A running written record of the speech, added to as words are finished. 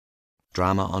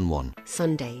Drama on One.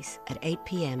 Sundays at 8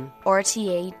 p.m.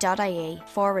 rte.ie/drama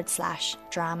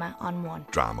on one.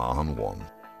 Drama on One.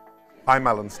 I'm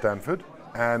Alan Stanford,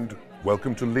 and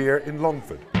welcome to Lear in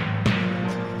Longford.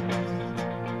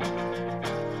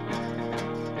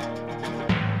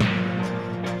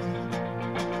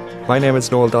 My name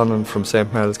is Noel Donlan from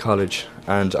St Mel's College,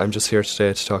 and I'm just here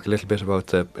today to talk a little bit about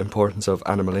the importance of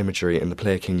animal imagery in the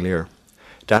play King Lear.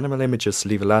 The animal images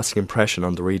leave a lasting impression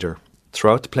on the reader.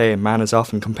 Throughout the play, man is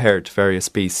often compared to various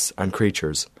beasts and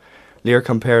creatures. Lear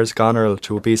compares Goneril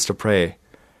to a beast of prey.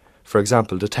 For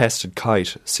example, the tested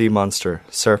kite, sea monster,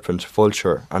 serpent,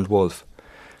 vulture and wolf.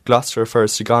 Gloucester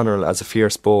refers to Goneril as a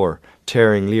fierce boar,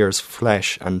 tearing Lear's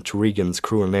flesh, and to Regan's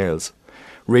cruel nails.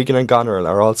 Regan and Goneril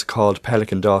are also called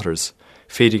pelican daughters,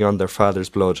 feeding on their father's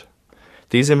blood.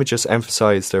 These images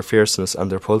emphasise their fierceness and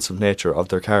the repulsive nature of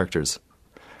their characters.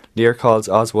 Lear calls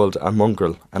Oswald a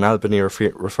mongrel, and Albany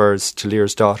refers to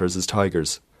Lear's daughters as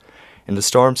tigers. In the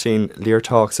storm scene, Lear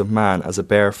talks of man as a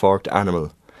bare-forked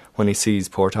animal when he sees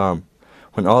poor Tom.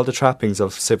 When all the trappings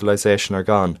of civilization are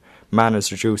gone, man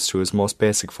is reduced to his most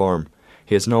basic form.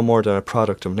 He is no more than a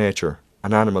product of nature,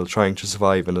 an animal trying to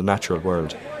survive in the natural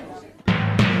world.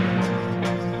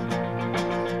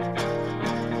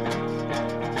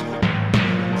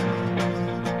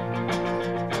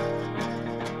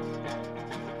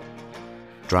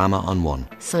 Drama on One.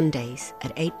 Sundays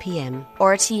at 8 p.m.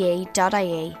 rte.ie/drama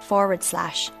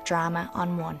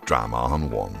on one. Drama on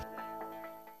One.